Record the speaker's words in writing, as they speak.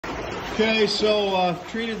Okay, so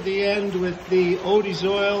treated the end with the Odie's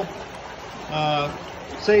oil,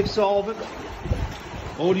 safe solvent,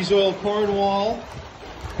 Odie's oil Cornwall,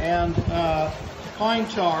 and pine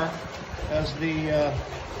tar as the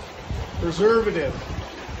preservative.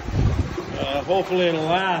 Hopefully it'll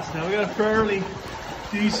last. Now we got a fairly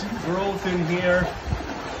decent growth in here.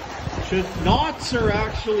 Knots are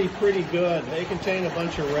actually pretty good. They contain a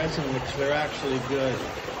bunch of resin, which they're actually good.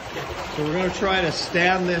 So we're going to try to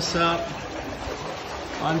stand this up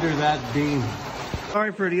under that beam.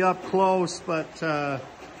 Sorry for the up close, but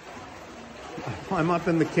I'm up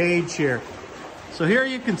in the cage here. So here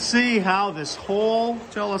you can see how this whole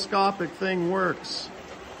telescopic thing works.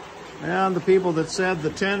 And the people that said the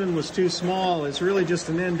tendon was too small, it's really just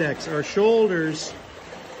an index. Our shoulders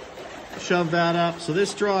shove that up. So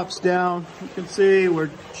this drops down. You can see we're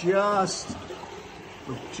just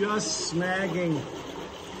snagging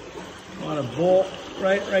on a bolt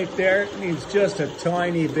right there. It needs just a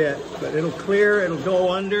tiny bit, but it'll clear, it'll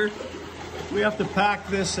go under. We have to pack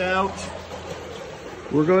this out.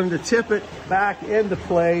 We're going to tip it back into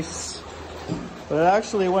place, but it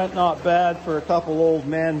actually went not bad for a couple old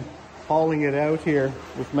men hauling it out here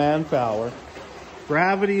with manpower.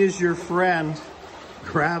 Gravity is your friend.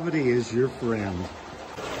 Gravity is your friend.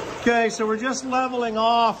 Okay, so we're just leveling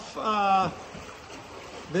off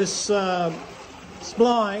this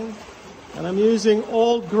spline, and I'm using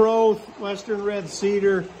old growth Western red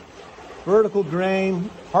cedar, vertical grain,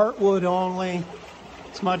 heartwood only.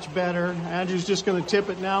 It's much better. Andrew's just going to tip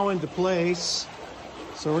it now into place.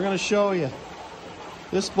 So we're going to show you.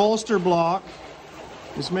 This bolster block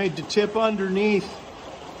is made to tip underneath,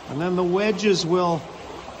 and then the wedges will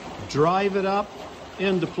drive it up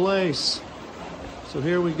into place. So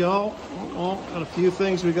here we go. Oh, got a few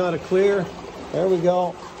things we got to clear. There we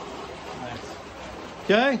go. Nice.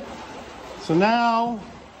 Okay. So now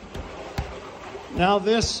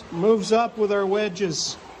this moves up with our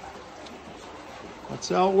wedges. That's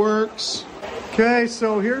how it works. Okay,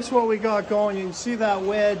 so here's what we got going. You can see that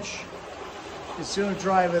wedge. It's going to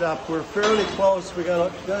drive it up. We're fairly close. We got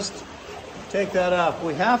to just take that up.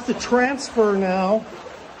 We have to transfer now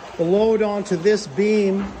the load onto this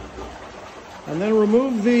beam, and then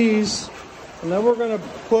remove these, and then we're going to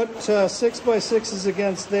put 6x6s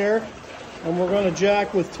against there, and we're going to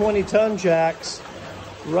jack with 20-ton jacks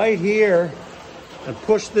right here and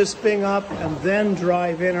push this thing up, and then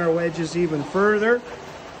drive in our wedges even further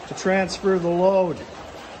to transfer the load.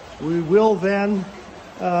 We will then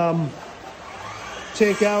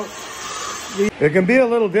take out it can be a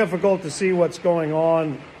little difficult to see what's going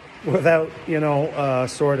on without, you know,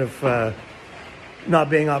 sort of not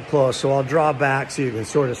being up close. So I'll draw back so you can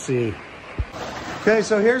sort of see. Okay,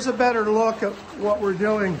 so here's a better look at what we're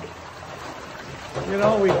doing. You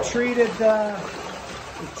know, we treated the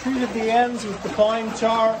ends with the pine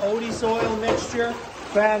tar, Odie's oil mixture.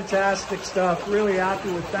 Fantastic stuff. Really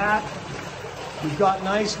happy with that. We've got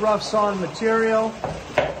nice rough sawn material.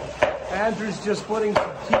 Andrew's just putting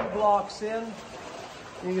some key blocks in.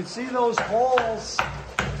 You can see those holes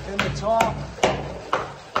in the top.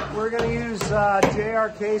 We're going to use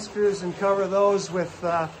JRK screws and cover those with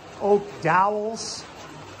oak dowels.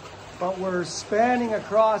 But we're spanning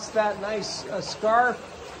across that nice scarf.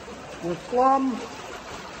 We're plumb.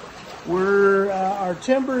 Our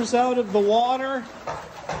timber's out of the water.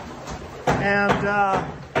 And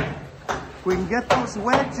we can get those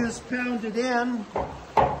wedges pounded in.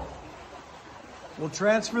 We'll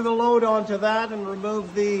transfer the load onto that and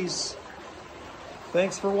remove these.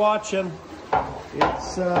 Thanks for watching.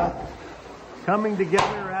 It's coming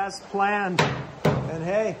together as planned. And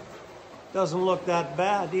hey, doesn't look that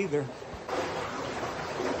bad either. So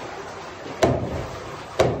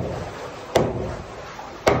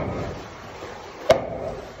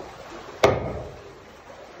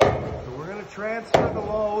we're going to transfer the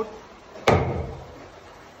load.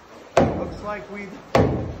 Looks like we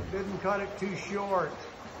didn't cut it too short.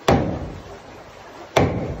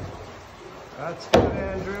 That's good,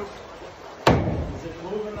 Andrew. Is it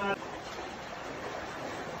moving that?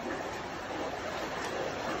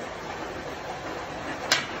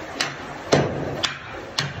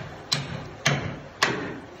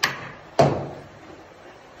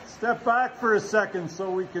 Step back for a second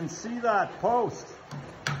so we can see that post.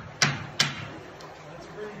 That's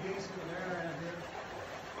pretty decent there, Andrew.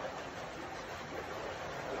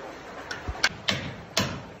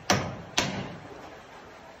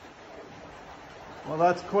 Well,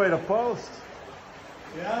 that's quite a post.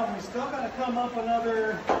 Yeah, we still got to come up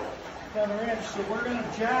another inch, so we're going to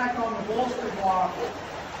jack on the bolster block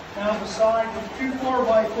down the side with two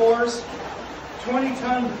 4x4s,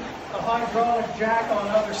 20-ton a hydraulic jack on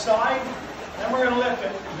the other side. Then we're going to lift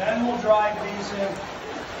it. Then we'll drive these in.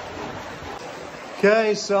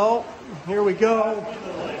 Okay, so here we go.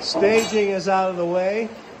 Staging is out of the way.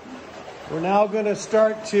 We're now going to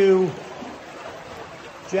start to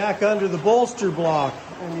jack under the bolster block.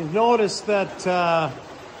 And you've noticed that,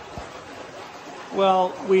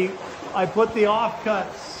 I put the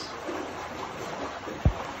offcuts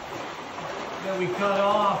that we cut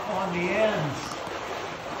off on the ends.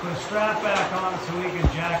 Put a strap back on it so we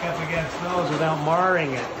can jack up against those without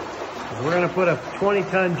marring it. We're going to put a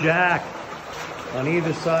 20-ton jack on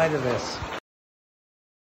either side of this.